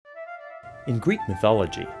In Greek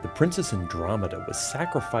mythology, the princess Andromeda was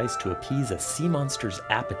sacrificed to appease a sea monster's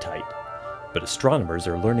appetite. But astronomers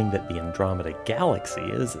are learning that the Andromeda Galaxy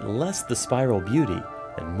is less the spiral beauty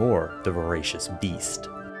and more the voracious beast.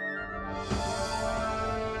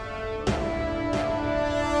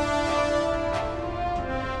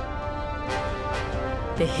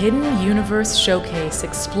 The Hidden Universe Showcase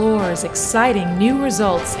explores exciting new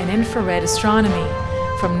results in infrared astronomy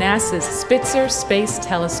from NASA's Spitzer Space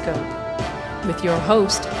Telescope, with your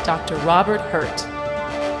host, Dr. Robert Hurt.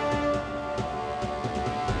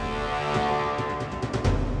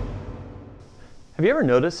 Have you ever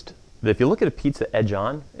noticed that if you look at a pizza edge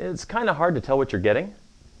on, it's kind of hard to tell what you're getting?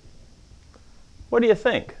 What do you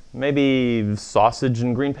think? Maybe sausage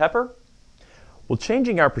and green pepper? Well,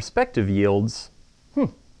 changing our perspective yields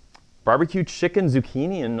barbecue chicken,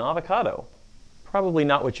 zucchini, and avocado. Probably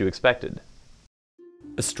not what you expected.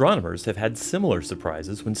 Astronomers have had similar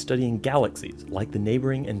surprises when studying galaxies like the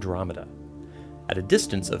neighboring Andromeda. At a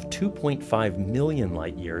distance of 2.5 million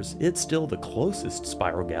light-years, it's still the closest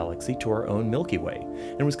spiral galaxy to our own Milky Way,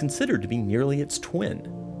 and was considered to be nearly its twin.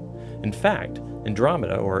 In fact,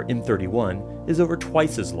 Andromeda, or M31, is over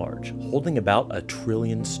twice as large, holding about 1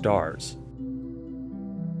 trillion stars.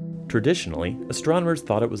 Traditionally, astronomers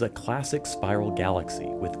thought it was a classic spiral galaxy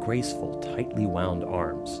with graceful, tightly wound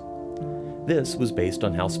arms. This was based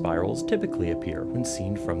on how spirals typically appear when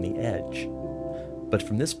seen from the edge. But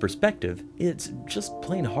from this perspective, it's just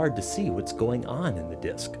plain hard to see what's going on in the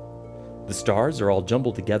disk. The stars are all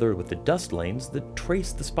jumbled together with the dust lanes that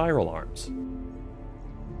trace the spiral arms.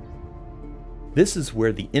 This is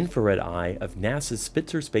where the infrared eye of NASA's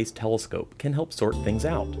Spitzer Space Telescope can help sort things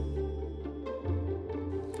out.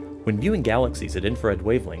 When viewing galaxies at infrared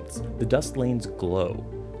wavelengths, the dust lanes glow.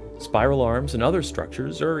 Spiral arms and other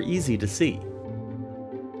structures are easy to see.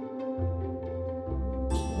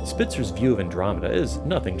 Spitzer's view of Andromeda is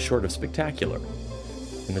nothing short of spectacular.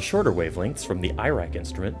 In the shorter wavelengths from the IRAC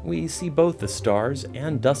instrument, we see both the stars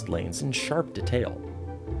and dust lanes in sharp detail.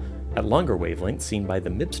 At longer wavelengths seen by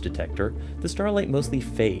the MIPS detector, the starlight mostly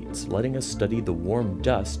fades, letting us study the warm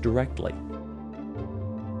dust directly.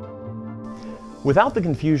 Without the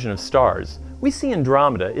confusion of stars, we see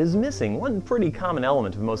Andromeda is missing one pretty common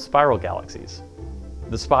element of most spiral galaxies: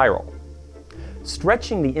 the spiral.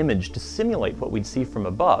 Stretching the image to simulate what we'd see from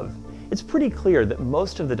above, it's pretty clear that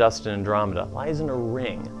most of the dust in Andromeda lies in a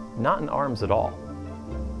ring, not in arms at all.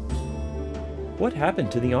 What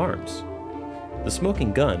happened to the arms? The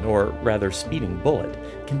smoking gun, or rather speeding bullet,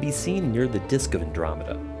 can be seen near the disk of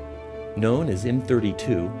Andromeda. Known as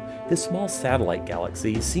M32, this small satellite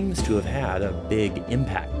galaxy seems to have had a big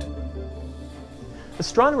impact.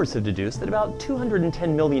 Astronomers have deduced that about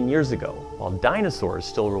 210 million years ago, while dinosaurs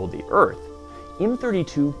still ruled the Earth,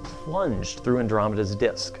 M32 plunged through Andromeda's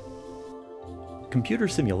disk. Computer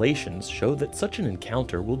simulations show that such an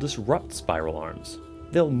encounter will disrupt spiral arms.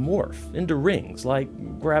 They'll morph into rings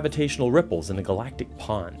like gravitational ripples in a galactic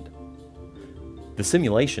pond. The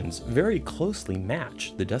simulations very closely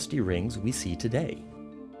match the dusty rings we see today.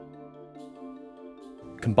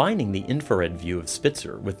 Combining the infrared view of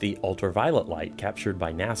Spitzer with the ultraviolet light captured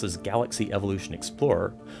by NASA's Galaxy Evolution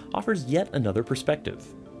Explorer offers yet another perspective.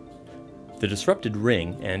 The disrupted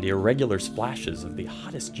ring and irregular splashes of the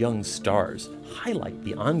hottest young stars highlight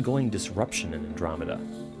the ongoing disruption in Andromeda.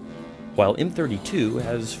 While M32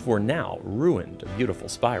 has for now ruined a beautiful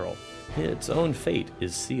spiral, its own fate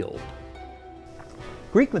is sealed.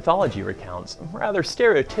 Greek mythology recounts, rather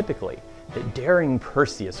stereotypically, that daring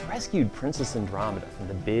Perseus rescued Princess Andromeda from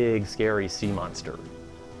the big, scary sea monster.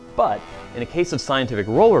 But, in a case of scientific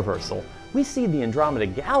role reversal, we see the Andromeda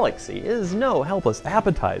Galaxy is no helpless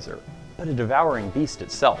appetizer, but a devouring beast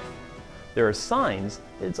itself. There are signs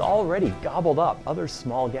that it's already gobbled up other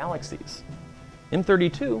small galaxies.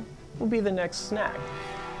 M32 will be the next snack.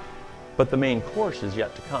 But the main course is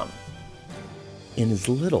yet to come. In as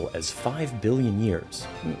little as 5 billion years,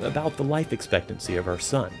 about the life expectancy of our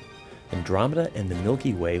Sun, Andromeda and the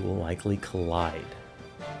Milky Way will likely collide.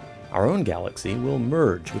 Our own galaxy will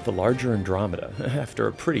merge with the larger Andromeda after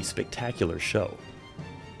a pretty spectacular show.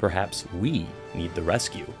 Perhaps we need the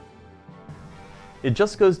rescue. It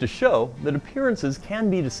just goes to show that appearances can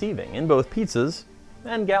be deceiving in both pizzas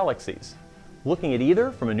and galaxies. Looking at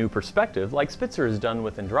either from a new perspective, like Spitzer has done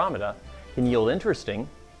with Andromeda, can yield interesting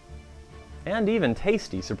and even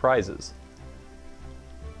tasty surprises.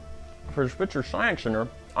 For the Spitzer Science Center,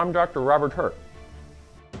 I'm Dr. Robert Hurt.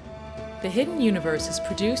 The Hidden Universe is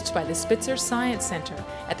produced by the Spitzer Science Center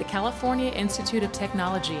at the California Institute of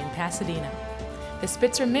Technology in Pasadena. The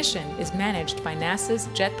Spitzer mission is managed by NASA's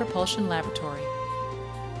Jet Propulsion Laboratory.